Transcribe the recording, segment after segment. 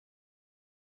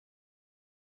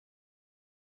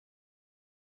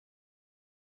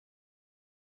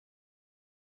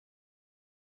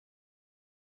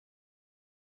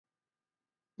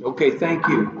Okay, thank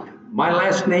you. My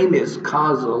last name is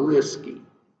Kozeliski,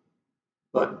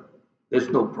 but there's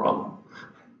no problem.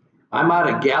 I'm out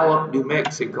of Gallup, New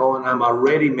Mexico, and I'm a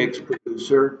ready mix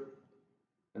producer,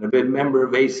 and I've been a member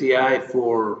of ACI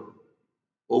for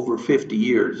over 50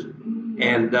 years.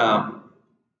 And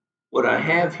what I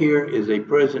have here is a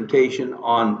presentation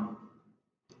on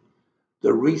the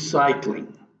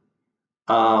recycling.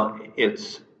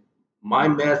 It's my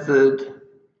method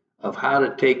of how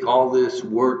to take all this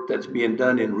work that's being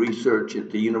done in research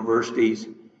at the universities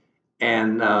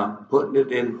and putting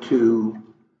it into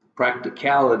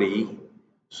practicality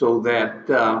so that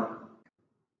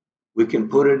we can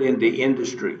put it into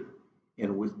industry.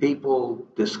 And with people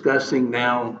discussing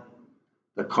now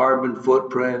the carbon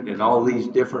footprint and all these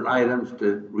different items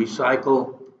to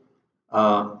recycle,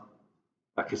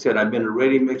 like I said, I've been a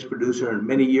ready mix producer, and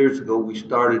many years ago we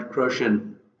started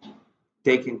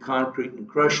taking concrete and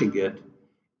crushing it,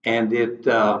 and it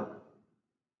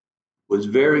was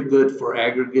very good for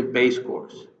aggregate base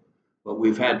course. But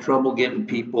we've had trouble getting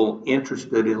people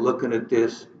interested in looking at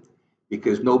this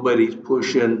because nobody's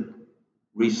pushing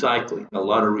recycling, a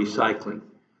lot of recycling.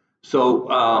 So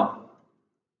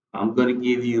I'm going to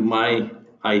give you my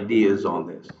ideas on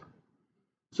this.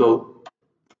 So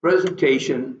the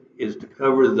presentation is to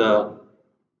cover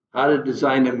how to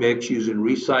design a mix using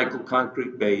recycled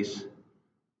concrete base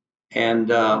and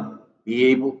be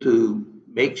able to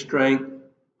make strength,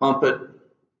 pump it.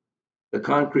 The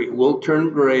concrete will turn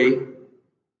gray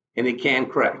and it can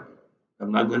crack.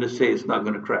 I'm not going to say it's not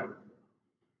going to crack.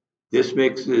 This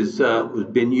mix has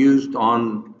been used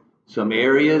on some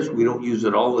areas. We don't use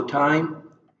it all the time.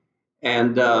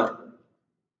 And,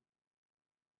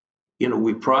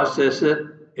 we process it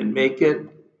and make it.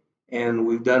 And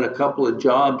we've done a couple of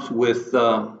jobs with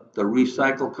the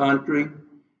recycled concrete,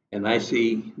 and I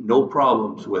see no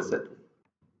problems with it.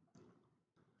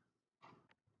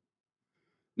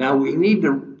 Now we need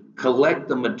to collect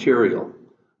the material.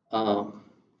 The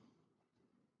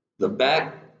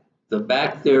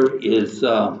back there is,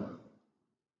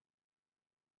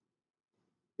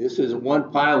 this is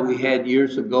one pile we had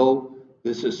years ago.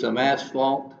 This is some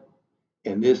asphalt,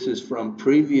 and this is from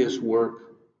previous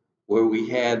work where we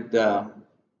had the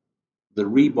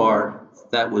rebar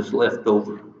that was left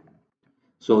over.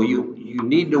 So you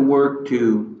need to work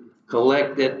to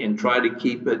collect it and try to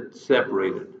keep it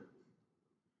separated.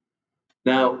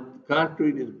 Now,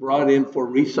 concrete is brought in for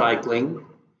recycling.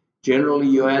 Generally,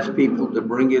 you ask people to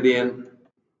bring it in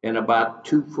about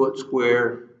 2-foot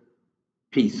square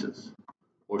pieces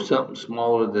or something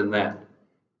smaller than that.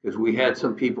 Because we had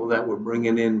some people that were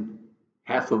bringing in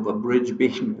half of a bridge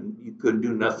beam and you couldn't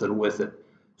do nothing with it.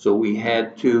 So we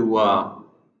had to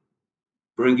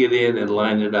bring it in and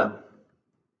line it up.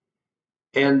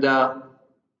 And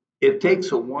it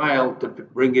takes a while to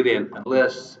bring it in,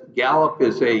 unless Gallup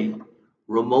is a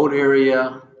remote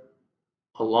area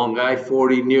along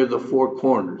I-40 near the Four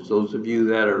Corners. Those of you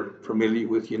that are familiar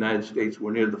with the United States,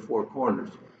 we're near the Four Corners.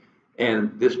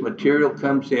 And this material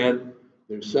comes in.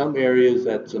 There's some areas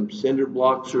that some cinder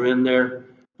blocks are in there,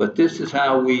 but this is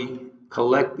how we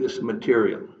collect this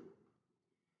material.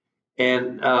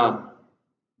 And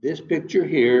this picture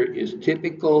here is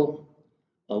typical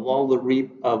of all the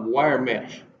wire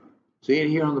mesh. See it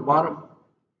here on the bottom?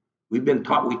 We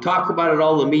talk about it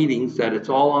all the meetings that it's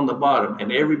all on the bottom,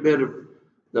 and every bit of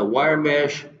the wire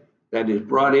mesh that is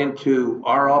brought into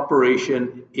our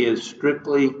operation is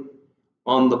strictly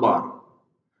on the bottom.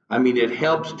 I mean, it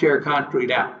helps tear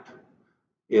concrete out.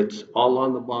 It's all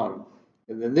on the bottom.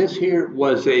 And then this here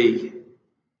was a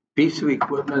piece of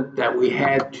equipment that we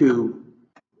had to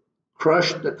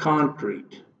crush the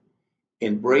concrete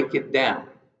and break it down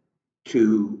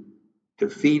to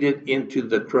feed it into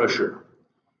the crusher.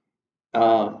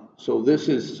 So this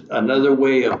is another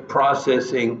way of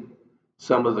processing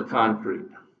some of the concrete.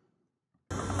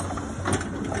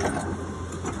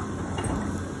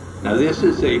 Now this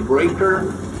is a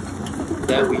breaker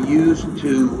that we use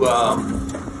to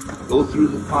go through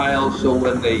the pile, so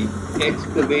when the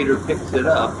excavator picks it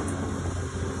up,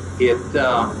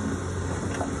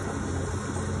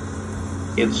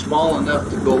 it's small enough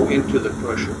to go into the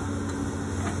crusher.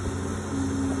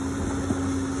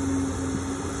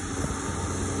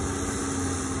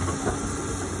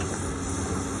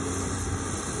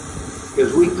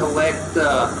 Because we collect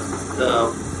the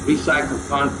recycled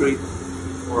concrete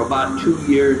for about 2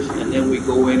 years, and then we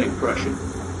go in and crush it.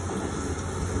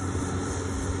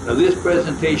 Now this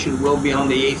presentation will be on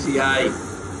the ACI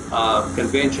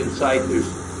convention site. There's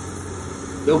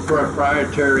no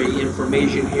proprietary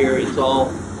information here. It's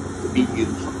all to be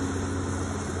used.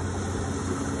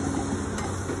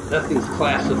 Nothing's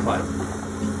classified.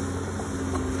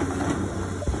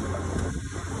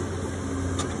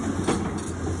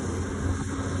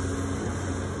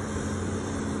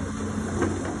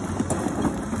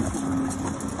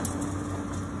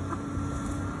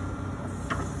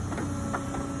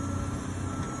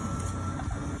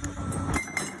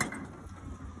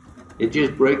 It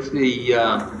just breaks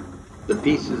the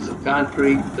pieces of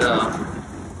concrete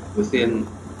within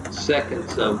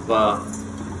seconds of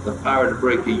the power to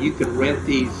break it. You can rent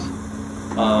these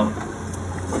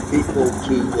people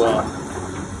to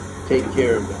take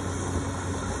care of it.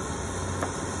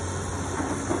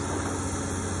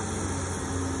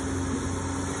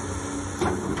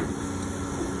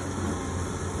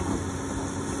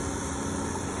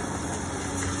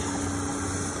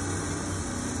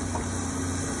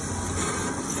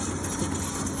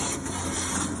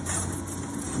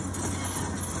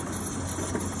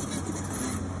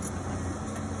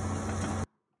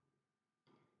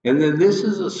 And then this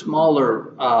is a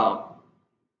smaller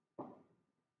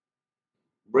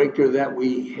breaker that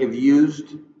we have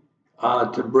used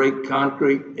to break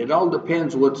concrete. It all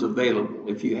depends what's available.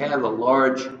 If you have a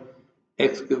large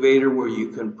excavator where you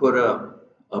can put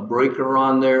a breaker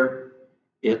on there,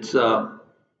 it's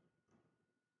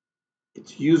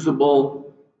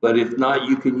usable, but if not,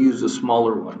 you can use a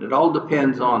smaller one. It all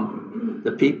depends on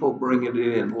the people bringing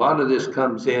it in. A lot of this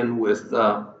comes in with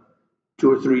 2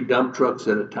 or 3 dump trucks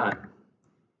at a time.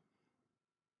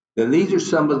 Then these are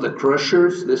some of the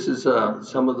crushers. This is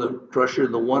some of the crusher.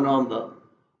 The one on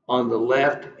the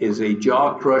left is a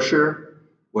jaw crusher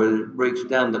where it breaks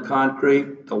down the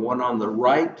concrete. The one on the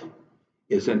right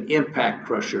is an impact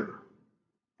crusher.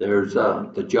 There's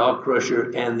the jaw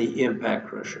crusher and the impact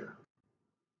crusher.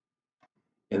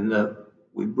 And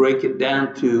we break it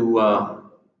down to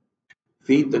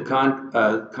feed the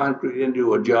concrete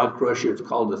into a jaw crusher. It's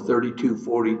called a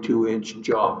 32-42-inch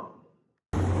jaw.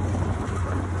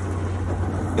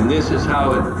 And this is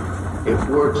how it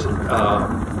works.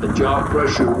 The jaw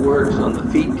crusher works on the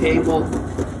feed table.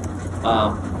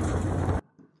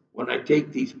 When I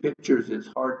take these pictures, it's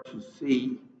hard to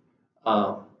see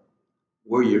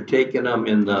where you're taking them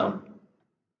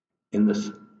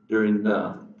during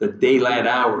the daylight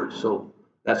hours. So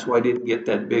that's why I didn't get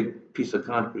that big piece of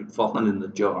concrete falling in the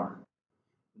jar.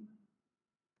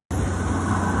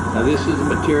 Now this is the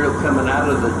material coming out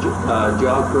of the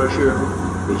jaw crusher.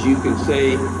 As you can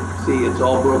see, it's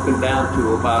all broken down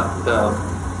to about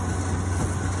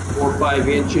 4 or 5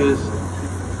 inches,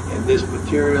 and this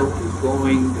material is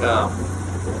going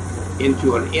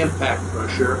into an impact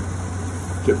crusher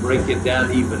to break it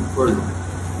down even further.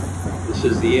 This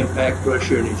is the impact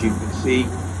crusher, and as you can see,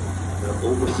 the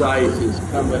oversize is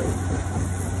coming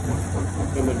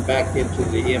back into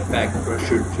the impact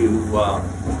crusher to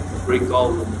break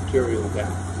all the material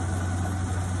down.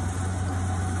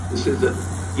 This is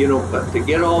but to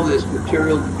get all this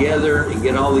material together and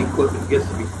get all the equipment gets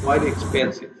to be quite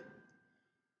expensive.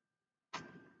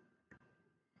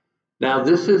 Now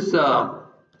this is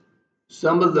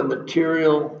some of the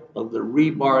material of the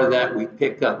rebar that we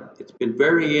pick up. It's been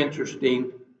very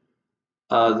interesting,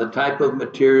 the type of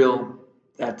material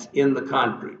that's in the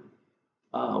concrete.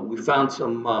 We found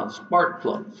some spark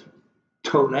plugs.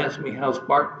 Don't ask me how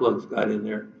spark plugs got in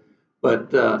there,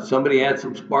 but somebody had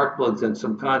some spark plugs and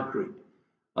some concrete.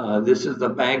 This is the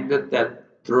magnet that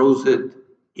throws it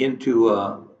into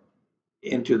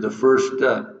the first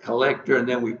collector, and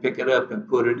then we pick it up and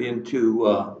put it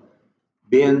into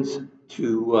bins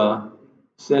to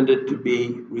send it to be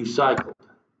recycled.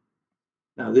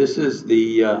 Now this is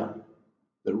the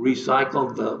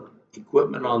recycle, the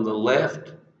equipment on the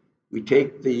left. We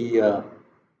take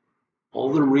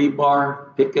all the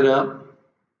rebar, pick it up,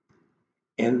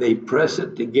 and they press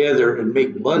it together and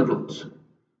make bundles.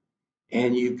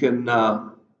 And you can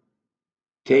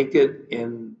take it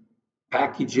and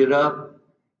package it up.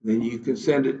 Then you can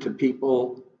send it to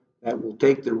people that will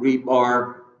take the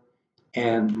rebar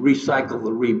and recycle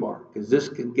the rebar, because this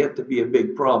can get to be a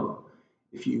big problem.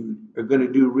 If you are going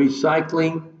to do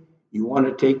recycling, you want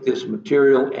to take this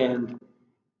material and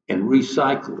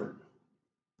recycle it,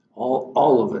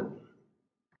 all of it.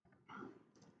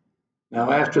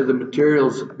 Now, after the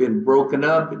material's been broken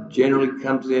up, it generally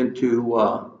comes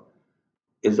into,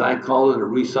 as I call it, a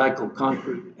recycled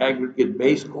concrete aggregate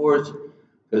base course,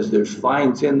 because there's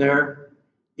fines in there.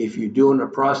 If you're doing a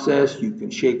process, you can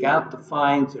shake out the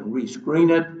fines and rescreen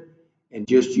it and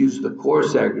just use the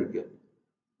coarse aggregate.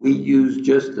 We use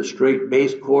just the straight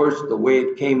base course, the way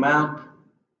it came out.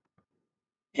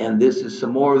 And this is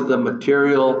some more of the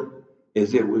material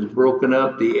as it was broken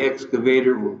up. The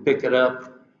excavator will pick it up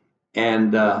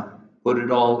and put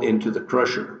it all into the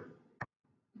crusher.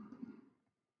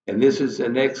 And this is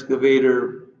an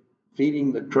excavator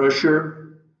feeding the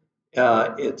crusher.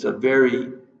 It's a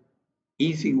very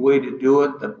easy way to do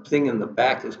it. The thing in the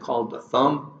back is called the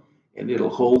thumb, and it'll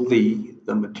hold the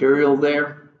material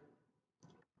there.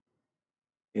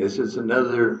 This is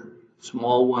another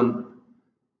small one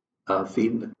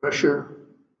feeding the crusher.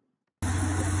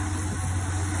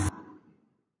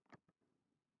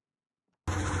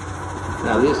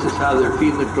 Now this is how they're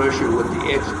feeding the crusher with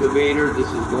the excavator. This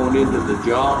is going into the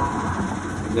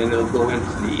jaw, and then it'll go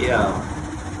into the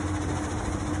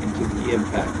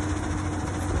impact.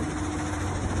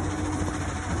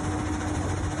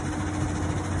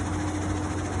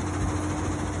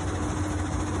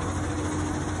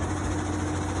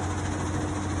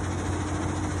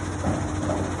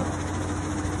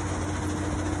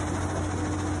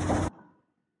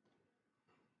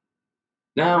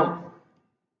 Now,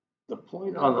 the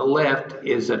point on the left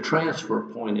is a transfer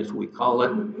point, as we call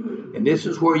it, and this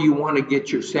is where you want to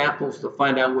get your samples to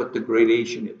find out what the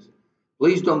gradation is.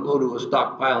 Please don't go to a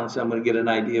stockpile and say, I'm going to get an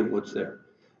idea of what's there.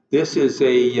 This is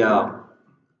a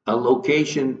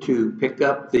location to pick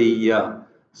up the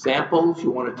samples.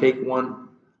 You want to take one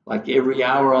like every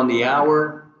hour on the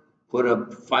hour, put a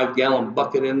 5-gallon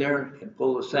bucket in there and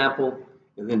pull a sample,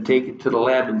 and then take it to the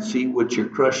lab and see what you're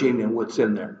crushing and what's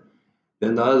in there.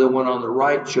 Then the other one on the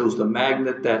right shows the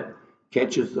magnet that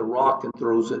catches the rock and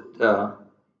throws it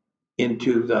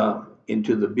into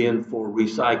the bin for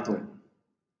recycling.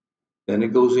 Then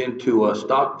it goes into a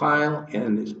stockpile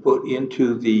and is put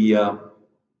into the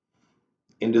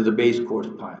base course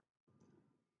pile.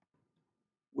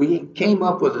 We came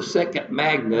up with a second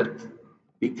magnet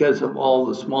because of all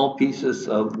the small pieces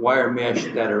of wire mesh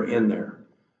that are in there.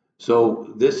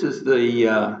 So this is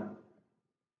the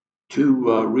two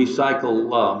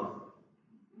recycle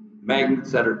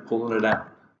magnets that are pulling it out.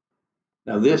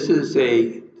 Now this is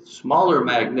a smaller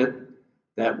magnet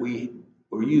that we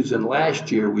were using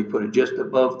last year. We put it just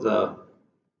above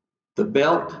the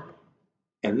belt,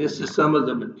 and this is some of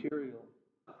the material.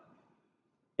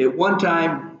 At one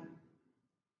time,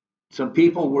 some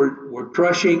people were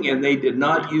crushing and they did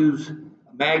not use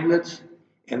magnets,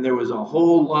 and there was a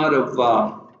whole lot of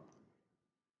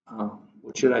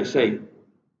what should I say,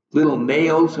 little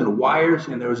nails and wires,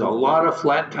 and there was a lot of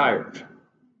flat tires.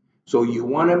 So you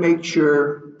want to make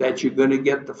sure that you're going to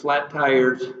get the flat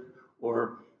tires,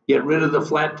 or get rid of the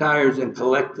flat tires and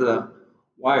collect the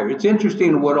wire. It's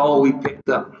interesting what all we picked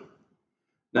up.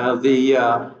 Now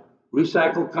the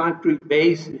recycled concrete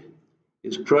base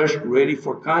is crushed, ready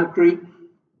for concrete.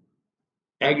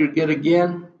 Aggregate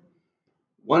again.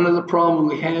 One of the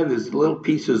problems we have is little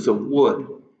pieces of wood.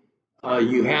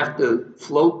 You have to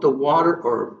float the water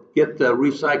or get the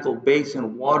recycled base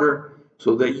in water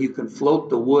so that you can float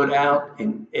the wood out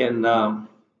and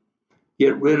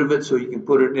get rid of it so you can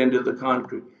put it into the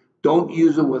concrete. Don't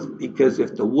use it because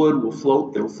if the wood will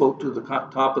float, it'll float to the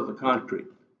top of the concrete.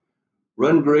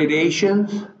 Run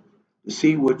gradations to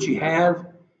see what you have,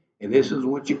 and this is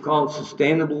what you call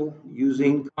sustainable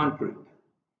using concrete.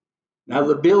 Now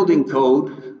the building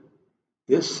code,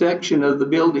 this section of the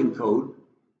building code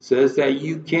says that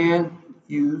you can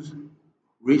use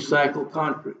recycled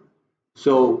concrete.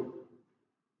 So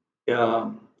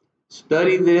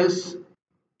study this,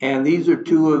 and these are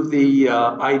two of the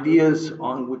ideas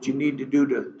on what you need to do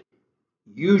to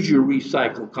use your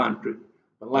recycled concrete.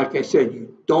 But like I said,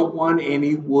 you don't want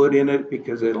any wood in it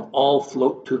because it'll all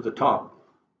float to the top.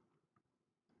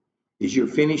 As you're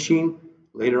finishing,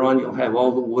 later on you'll have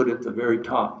all the wood at the very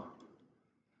top.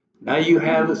 Now you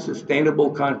have a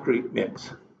sustainable concrete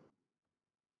mix.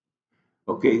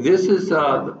 Okay, this is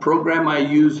the program I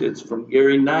use. It's from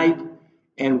Gary Knight,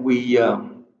 and we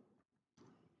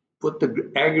put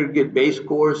the aggregate base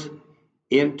course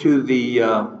into the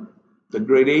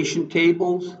gradation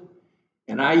tables,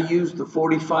 and I use the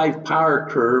 45 power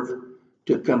curve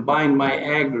to combine my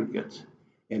aggregates.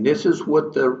 And this is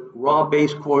what the raw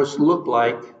base course looked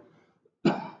like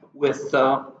with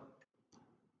the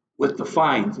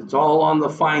fines. It's all on the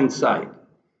fine side.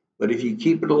 But if you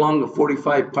keep it along the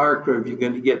 45 power curve, you're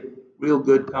going to get real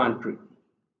good concrete.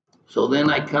 So then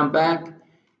I come back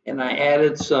and I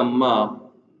added some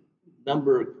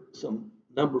number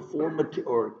 4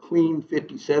 material, or clean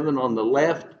 57 on the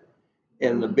left,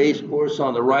 and the base course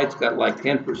on the right's got like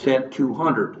 10%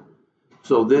 200.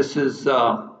 So this is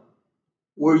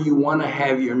where you want to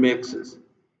have your mixes.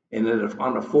 And then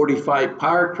on a 45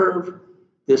 power curve,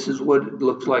 this is what it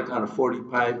looks like on a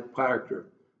 45 power curve.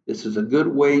 This is a good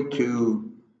way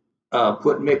to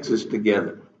put mixes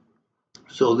together.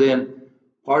 So then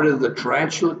part of the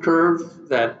tarantula curve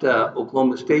that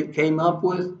Oklahoma State came up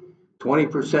with,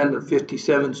 20% of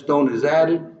 57 stone is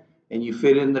added, and you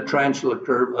fit in the tarantula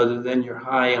curve other than your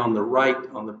high on the right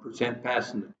on the percent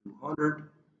passing the 200.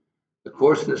 The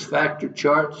coarseness factor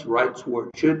charts, right's where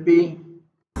it should be.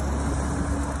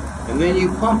 And then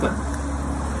you pump it.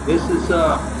 This is,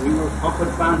 we were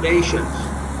pumping foundations.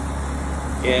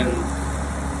 And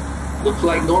Looks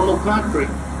like normal concrete.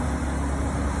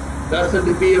 Nothing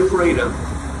to be afraid of.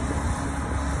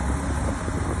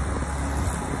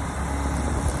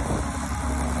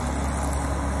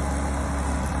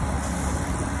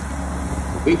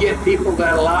 We get people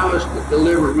that allow us to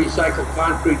deliver recycled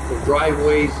concrete for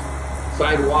driveways,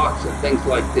 sidewalks, and things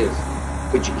like this.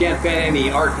 But you can't find any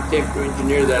architect or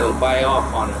engineer that'll buy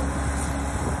off on it.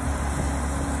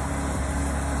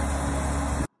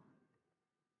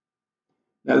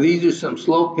 Now these are some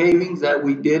slope pavings that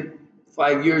we did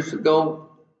 5 years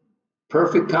ago.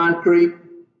 Perfect concrete.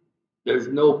 There's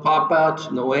no pop outs,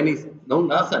 no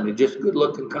nothing. It's just good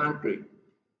looking concrete.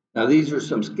 Now these are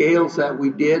some scales that we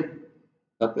did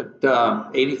up at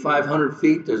 8,500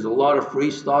 feet. There's a lot of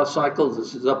freeze-thaw cycles.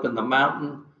 This is up in the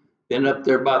mountain. Been up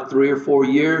there about 3 or 4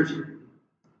 years.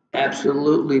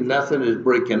 Absolutely nothing is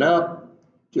breaking up.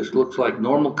 Just looks like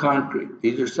normal concrete.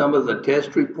 These are some of the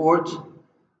test reports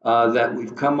that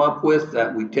we've come up with,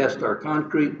 that we test our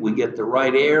concrete. We get the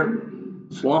right air,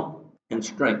 slump, and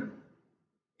strength.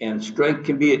 And strength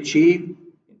can be achieved,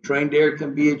 and trained air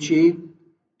can be achieved.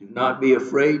 Do not be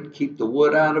afraid. Keep the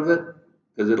wood out of it,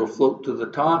 because it'll float to the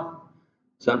top.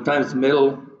 Sometimes the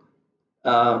middle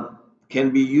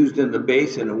can be used in the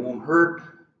base and it won't hurt.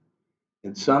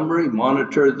 In summary,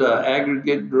 monitor the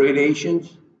aggregate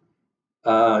gradations.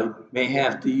 May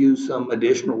have to use some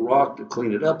additional rock to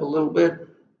clean it up a little bit.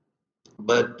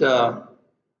 But the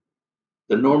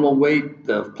normal weight,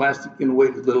 the plastic in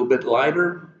weight is a little bit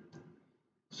lighter.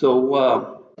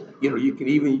 So, you can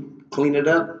even clean it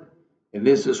up. And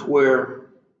this is where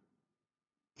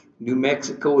New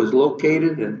Mexico is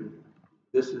located. And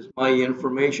this is my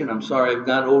information. I'm sorry I've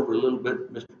gone over a little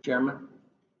bit, Mr. Chairman.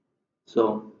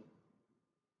 So.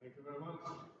 Thank you very much.